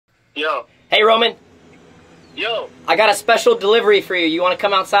Yo. Hey, Roman. Yo. I got a special delivery for you. You want to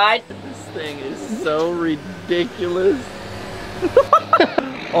come outside? This thing is so ridiculous.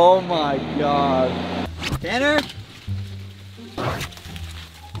 Oh my god. Tanner?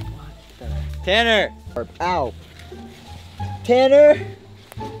 Tanner! Ow. Tanner!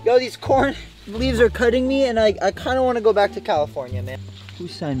 Yo, these corn leaves are cutting me and I kind of want to go back to California, man. Who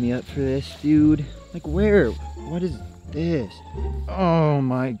signed me up for this, dude? Like, where? What is this? Oh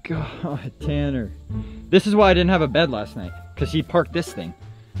my god, Tanner. This is why I didn't have a bed last night, because he parked this thing.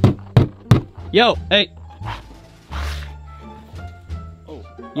 Yo, hey. Oh,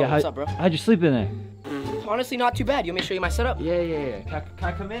 Yeah, what's up, bro? How'd you sleep in there? Honestly, not too bad. You want me to show you my setup? Yeah. Can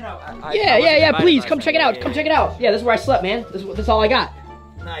I come in? Yeah, please. Come check it out. Come check it out. Yeah, this is where I slept, man. This is all I got.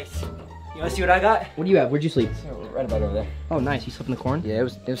 Nice. You wanna see what I got? What do you have? Where'd you sleep? Right about over there. Oh, nice. You slept in the corn? Yeah,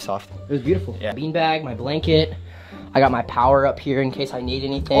 it was soft. It was beautiful. Yeah. Beanbag, my blanket. I got my power up here in case I need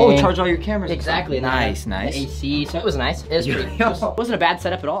anything. Oh, charge all your cameras. Exactly. Nice. The AC, so it was nice. It was pretty. It wasn't a bad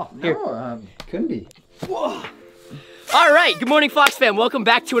setup at all. Here. No, couldn't be. Whoa. All right, good morning, Fox fam. Welcome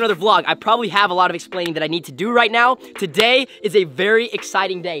back to another vlog. I probably have a lot of explaining that I need to do right now. Today is a very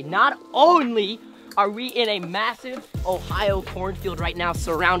exciting day. Not only are we in a massive Ohio cornfield right now,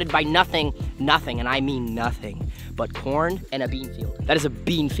 surrounded by nothing, and I mean nothing, but corn and a bean field. That is a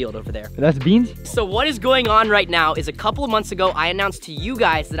bean field over there. That's beans? So what is going on right now is a couple of months ago, I announced to you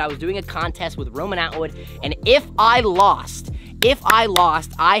guys that I was doing a contest with Roman Atwood, and if I lost,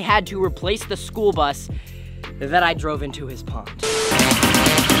 I had to replace the school bus that I drove into his pond.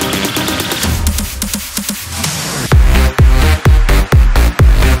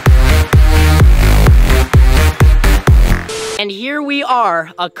 And here we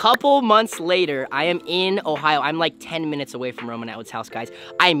are, a couple months later. I am in Ohio. I'm like 10 minutes away from Roman Atwood's house, guys.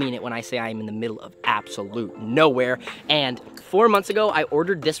 I mean it when I say I am in the middle of absolute nowhere. And 4 months ago, I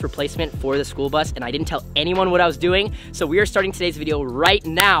ordered this replacement for the school bus, and I didn't tell anyone what I was doing. So we are starting today's video right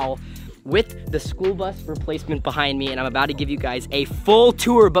now with the school bus replacement behind me, and I'm about to give you guys a full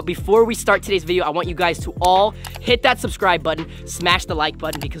tour. But before we start today's video, I want you guys to all hit that subscribe button, smash the like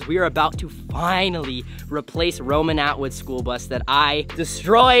button, because we are about to finally replace Roman Atwood's school bus that I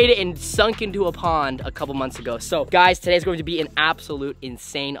destroyed and sunk into a pond a couple months ago. So guys, today's going to be an absolute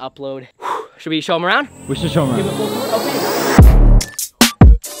insane upload. Whew. Should we show them around? We should show them around. Give a full tour? Okay.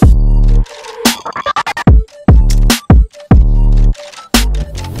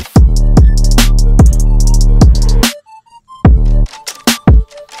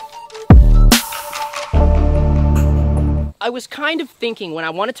 I was kind of thinking when I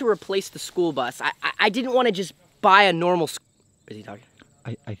wanted to replace the school bus, I didn't want to just buy a normal Is he talking?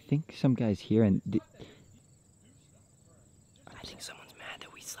 I think some guy's here and... I think someone's mad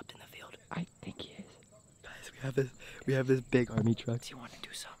that we slept in the field. I think he is. Guys, we have this big army truck. Do you want to do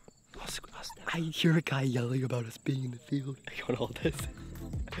something? I hear a guy yelling about us being in the field. I got all this.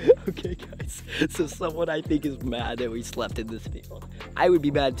 Okay, guys. So someone I think is mad that we slept in this field. I would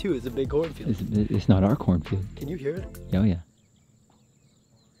be mad too. It's a big cornfield. It's not our cornfield. Can you hear it? Oh yeah.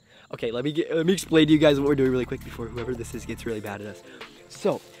 Okay, let me explain to you guys what we're doing really quick before whoever this is gets really mad at us.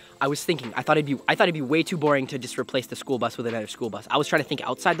 So, I was thinking, I thought it'd be way too boring to just replace the school bus with another school bus. I was trying to think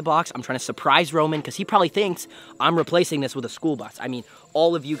outside the box. I'm trying to surprise Roman, because he probably thinks I'm replacing this with a school bus. I mean,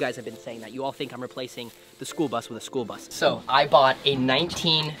 all of you guys have been saying that. You all think I'm replacing the school bus with a school bus. So, I bought a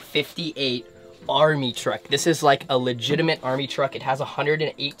 1958 army truck. This is like a legitimate army truck. It has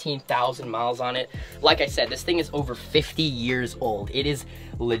 118,000 miles on it. Like I said, this thing is over 50 years old. It is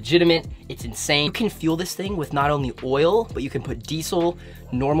legitimate. It's insane. You can fuel this thing with not only oil, but you can put diesel,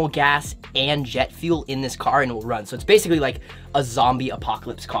 normal gas, and jet fuel in this car and it will run. So it's basically like a zombie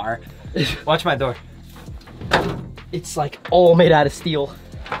apocalypse car. Watch my door. It's like all made out of steel.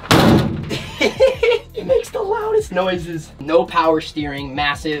 It makes the loudest noises. No power steering,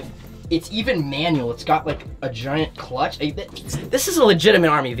 massive. It's even manual. It's got like a giant clutch. This is a legitimate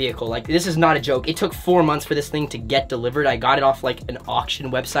army vehicle. Like, this is not a joke. It took 4 months for this thing to get delivered. I got it off like an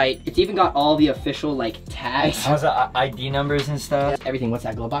auction website. It's even got all the official like tags. How's the ID numbers and stuff? Everything. What's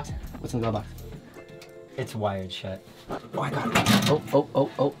that glove box? What's in the glove box? It's wired shut. Oh, I got it.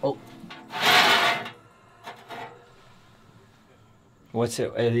 Oh. What's it?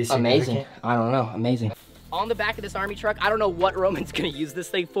 Are these amazing. I don't know. Amazing. On the back of this army truck, I don't know what Roman's gonna use this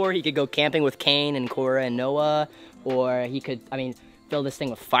thing for. He could go camping with Kane and Cora and Noah, or he could, I mean, fill this thing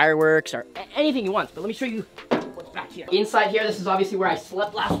with fireworks or anything he wants. But let me show you what's back here. Inside here, this is obviously where I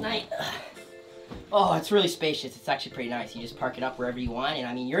slept last night. Oh, it's really spacious. It's actually pretty nice. You just park it up wherever you want, and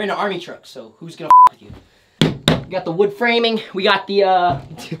I mean, you're in an army truck, so who's gonna with you? We got the wood framing. We got the,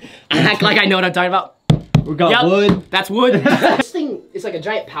 act like I know what I'm talking about. We got wood. That's wood. This thing is It's like a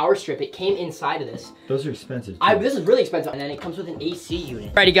giant power strip. It came inside of this. Those are expensive. This is really expensive. And then it comes with an AC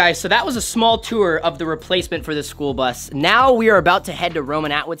unit. Alrighty guys, so that was a small tour of the replacement for the school bus. Now we are about to head to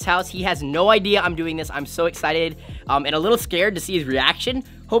Roman Atwood's house. He has no idea I'm doing this. I'm so excited and a little scared to see his reaction.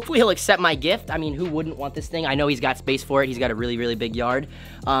 Hopefully he'll accept my gift. I mean, who wouldn't want this thing? I know he's got space for it. He's got a really, really big yard.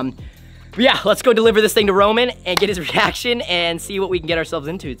 But yeah, let's go deliver this thing to Roman and get his reaction and see what we can get ourselves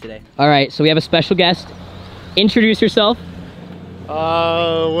into today. All right, so we have a special guest. Introduce yourself.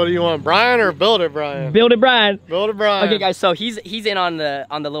 What do you want, Brian or Build It Brian? Build It Brian. Build It Brian. Okay, guys, so he's in on the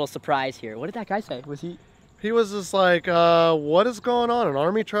little surprise here. What did that guy say? Was he? He was just like, what is going on? An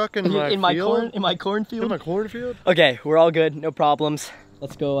army truck in my field? In my cornfield? In my cornfield? Okay, we're all good, no problems.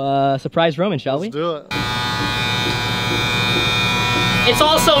 Let's go surprise Roman, shall we? Let's do it. It's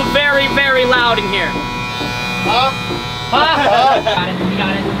also very, very loud in here. Got it, we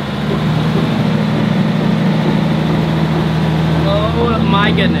got it. Oh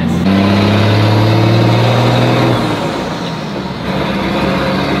my goodness.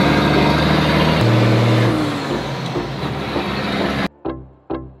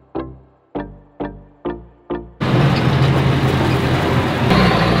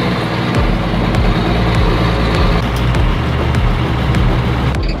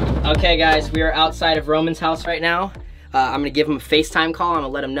 Okay guys, we are outside of Roman's house right now. I'm gonna give him a FaceTime call. I'm gonna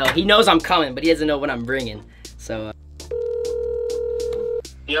let him know. He knows I'm coming, but he doesn't know what I'm bringing. So,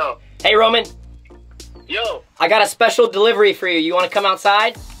 Yo. Hey Roman. Yo. I got a special delivery for you. You wanna come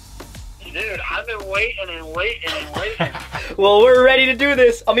outside? Dude, I've been waiting and waiting and waiting. Well, we're ready to do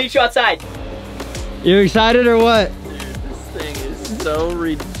this. I'll meet you outside. You excited or what? Dude, this thing is so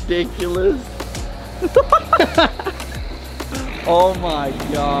ridiculous. Oh my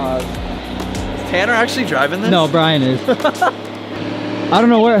god. Is Tanner actually driving this? No, Brian is. I don't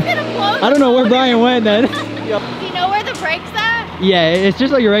know where. I don't know where Brian went then. Do you know where the brake's at? Yeah, it's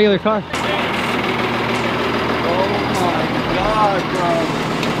just like a regular car. Oh my god,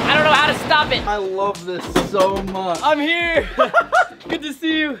 bro. I don't know how to stop it. I love this so much. I'm here. Good to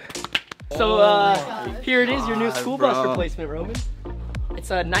see you. So here it is, your new school bus bro. replacement, Roman. It's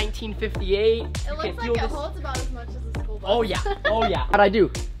a 1958. It looks like it holds about as much as a school bus. Oh yeah, oh yeah. How'd I do?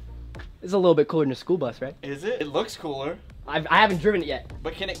 This is a little bit cooler than a school bus, right? Is it? It looks cooler. I haven't driven it yet.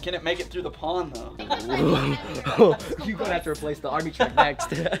 But can it make it through the pond though? You're gonna have to replace the army truck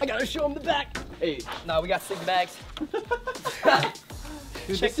next. I gotta show him the back. Hey, no, we got 6 bags. Dude, Check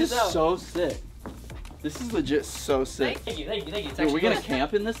this this is out. so sick. This is legit so sick. Thank you, thank you, thank you. It's Dude, are we actually gonna good.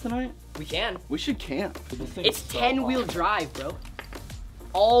 camp in this tonight? We can. We should camp. This thing It's is so 10-wheel awesome. drive, bro.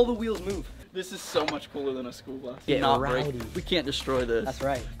 All the wheels move. This is so much cooler than a school bus. Get Not rowdy. break. We can't destroy this. That's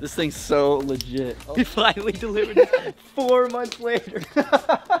right. This thing's so legit. We finally delivered it 4 months later.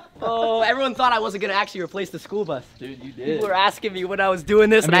 Oh, everyone thought I wasn't gonna actually replace the school bus. Dude, you did. People were asking me when I was doing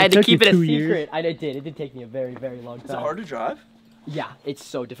this, I and mean, I had it to took you keep it a 2 secret. years. It did. It did take me a very, very long time. Is it hard to drive? Yeah, it's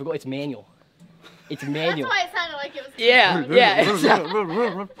so difficult. It's manual. It's That's manual. why it sounded like it was. Yeah,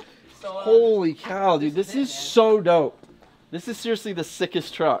 yeah. Holy cow, dude. This is so dope. This is seriously the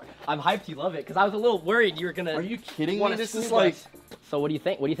sickest truck. I'm hyped you love it, because I was a little worried you were gonna. Are you kidding want me? a This school is like... bus. So what do you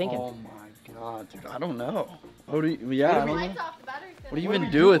think? What are you thinking? Oh my god, dude. I don't know. What do you... Yeah, I don't know. Lights off, the battery's What do you gonna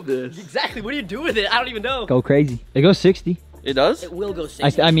even do with this? Exactly. What do you do with it? I don't even know. Go crazy. It goes 60. It does? It will go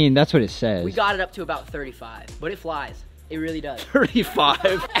 60. I mean, that's what it says. We got it up to about 35, but it flies. It really does.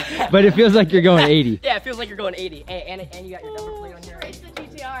 35. But it feels like you're going 80. Yeah, it feels like you're going 80. And you got your number plate on here. Race the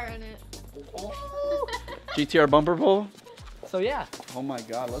GTR in it. GTR bumper pull? So yeah, Oh my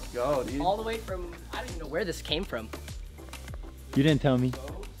god, let's go, dude. all the way from, I don't even know where this came from. You didn't tell me.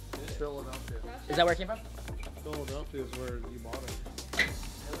 Philadelphia. Is that where it came from? Philadelphia is where you bought it.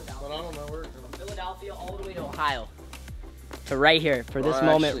 But I don't know where it came from. Philadelphia all the way to Ohio. To right here, for this I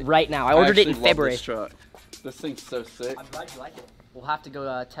moment, actually- right now. I ordered it in actually love February. This truck. This thing's so sick. I'm glad you like it. We'll have to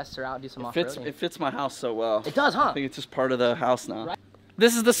go test her out and do some It off-roading. fits my house so well. It does, huh? I think it's just part of the house now. Right.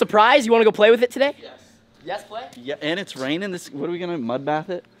 This is the surprise. You want to go play with it today? Yes. Yes, play? Yeah, and it's raining. This. What are we gonna mud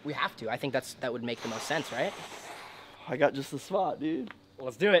bath it? We have to. I think that would make the most sense, right? I got just the spot, dude. Well,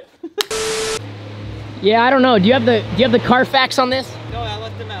 let's do it. Yeah, I don't know. Do you have the Carfax on this? No, I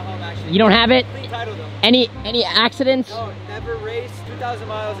left them at home actually. You don't have it? Clean title though. Any accidents? No, never raced. 2,000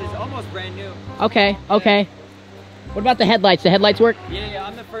 miles is almost brand new. Okay, okay. What about the headlights? The headlights work? Yeah,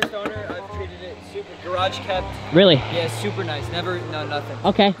 I'm the first owner. I've treated it super garage kept. Really? Yeah, super nice. Never, no, nothing.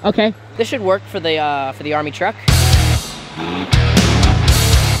 Okay, okay. This should work for the army truck.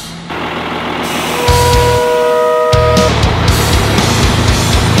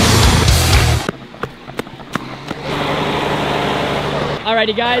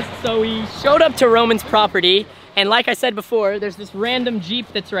 Alrighty guys, so we showed up to Roman's property And like I said before, there's this random Jeep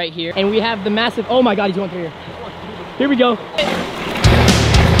that's right here. And we have the massive, oh my God, he's going through here. Here we go.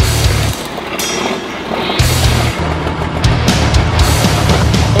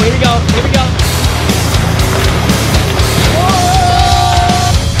 Oh, here we go, here we go.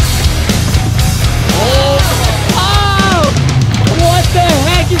 Oh! What the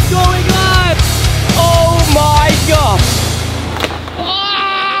heck is going on? Oh my gosh!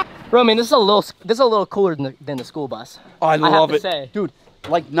 Ah! Roman, this is a little cooler than the school bus. Oh, I love it, say. dude.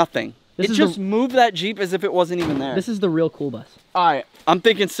 Like nothing. It just moved that Jeep as if it wasn't even there. This is the real cool bus. All right, I'm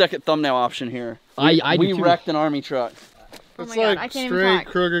thinking second thumbnail option here. We wrecked an army truck. Oh It's my God, I like can't even straight,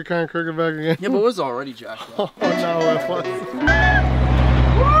 talk. crooked, kind of crooked back again. Yeah, but it was already jacked up. Oh no, it was.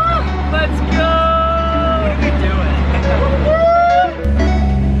 Let's go! What are we doing?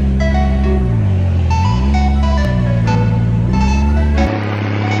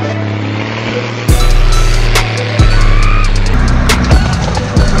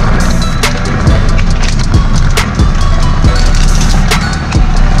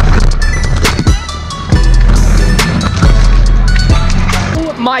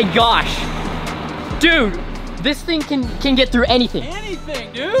 Oh my gosh. Dude, this thing can get through anything.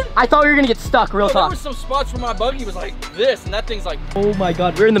 Anything, dude. I thought we were gonna get stuck, real There talk. were some spots where my buggy was like this, and that thing's like. Oh my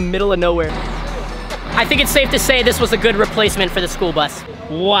God, we're in the middle of nowhere. I think it's safe to say this was a good replacement for the school bus.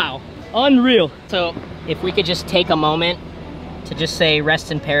 Wow, unreal. So if we could just take a moment to just say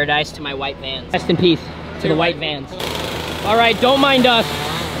rest in paradise to my white vans. Rest in peace to the white vans. All right, don't mind us.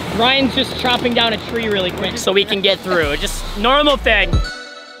 Ryan's just chopping down a tree really quick so we can get through. Just normal thing.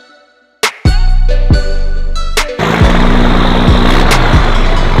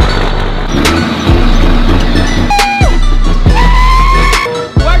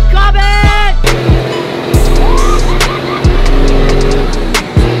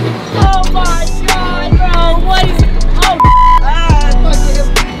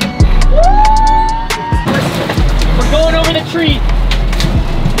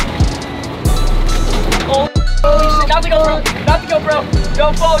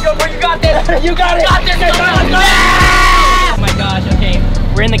 Go, bro, you got this! You got it! Got this! Oh my gosh, okay.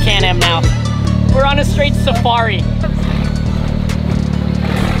 We're in the Can-Am now. We're on a straight safari. Oh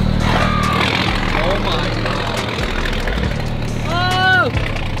my god. Oh!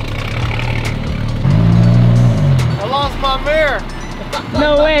 I lost my mirror.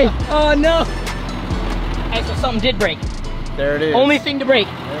 No way! Oh no! Hey, so something did break. There it is. Only thing to break.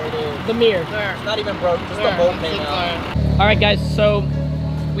 There it is. The mirror. There. It's not even broke. Just the bolt came out. Alright guys, so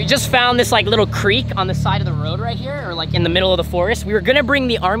we just found this like little creek on the side of the road right here, or like in the middle of the forest. We were gonna bring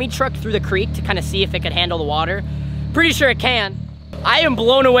the army truck through the creek to kind of see if it could handle the water. Pretty sure it can. I am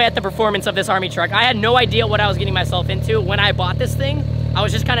blown away at the performance of this army truck. I had no idea what I was getting myself into when I bought this thing. I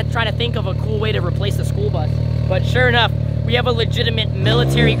was just kind of trying to think of a cool way to replace the school bus. But sure enough, we have a legitimate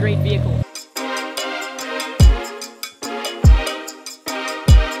military grade vehicle.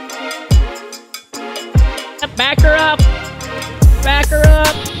 Back her up. Back her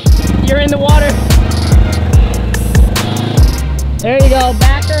up. You're in the water. There you go.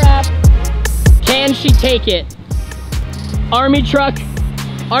 Back her up. Can she take it? Army truck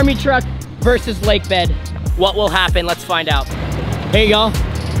versus lake bed. What will happen? Let's find out. Here you go.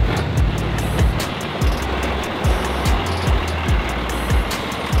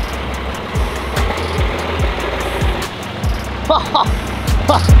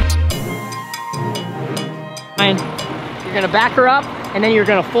 You're gonna back her up, and then you're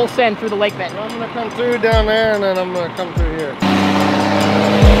gonna full send through the lake bed. I'm gonna come through down there, and then I'm gonna come through here.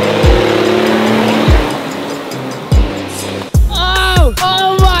 Oh!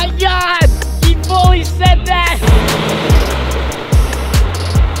 Oh my God! He fully said that!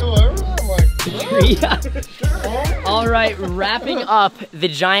 All right, wrapping up the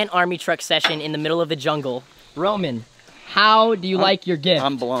giant army truck session in the middle of the jungle. Roman, how do you like your gift?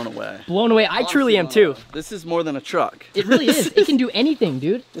 I'm blown away. Blown away. I truly am too. This is more than a truck. It really is. It can do anything,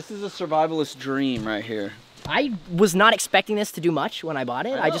 dude. This is a survivalist dream right here. I was not expecting this to do much when I bought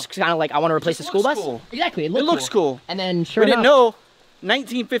it. I just kind of like, I want to replace the school bus. Cool. Exactly, it looks cool. And then sure We enough, didn't know,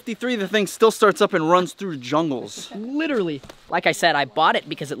 1953, the thing still starts up and runs through jungles. literally. Like I said, I bought it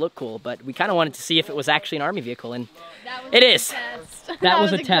because it looked cool, but we kind of wanted to see if it was actually an army vehicle, and it is. That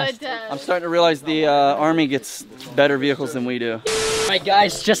was a test. I'm starting to realize the Army gets better vehicles than we do. All right,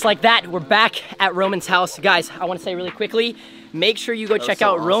 guys, just like that, we're back at Roman's house. Guys, I want to say really quickly, make sure you go check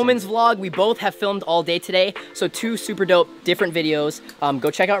out Roman's vlog. We both have filmed all day today, so 2 super dope different videos. Go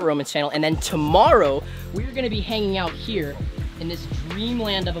check out Roman's channel, and then tomorrow, we're going to be hanging out here in this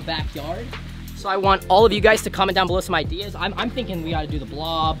dreamland of a backyard. So I want all of you guys to comment down below some ideas. I'm thinking we ought to do the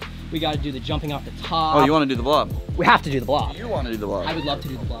blob. We got to do the jumping off the top. Oh, you want to do the blob? We have to do the blob. You want to do the blob? I would love to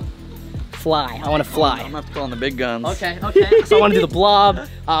do the blob. Fly. I want to fly. I'm gonna have to call in the big guns. Okay. So I want to do the blob.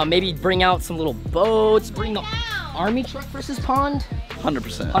 Maybe bring out some little boats. Bring the army truck versus pond.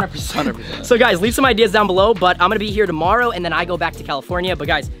 100%. 100%. So guys, leave some ideas down below, but I'm gonna be here tomorrow and then I go back to California. But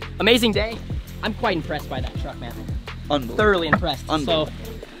guys, amazing day. I'm quite impressed by that truck, man. Thoroughly impressed. So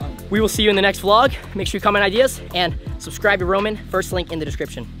we will see you in the next vlog. Make sure you comment ideas and subscribe to Roman. First link in the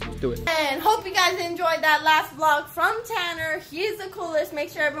description. Do it. And hope you guys enjoyed that last vlog from Tanner. He is the coolest. Make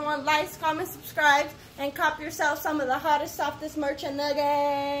sure everyone likes, comments, subscribes, and cop yourself some of the hottest, softest merch in the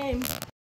game.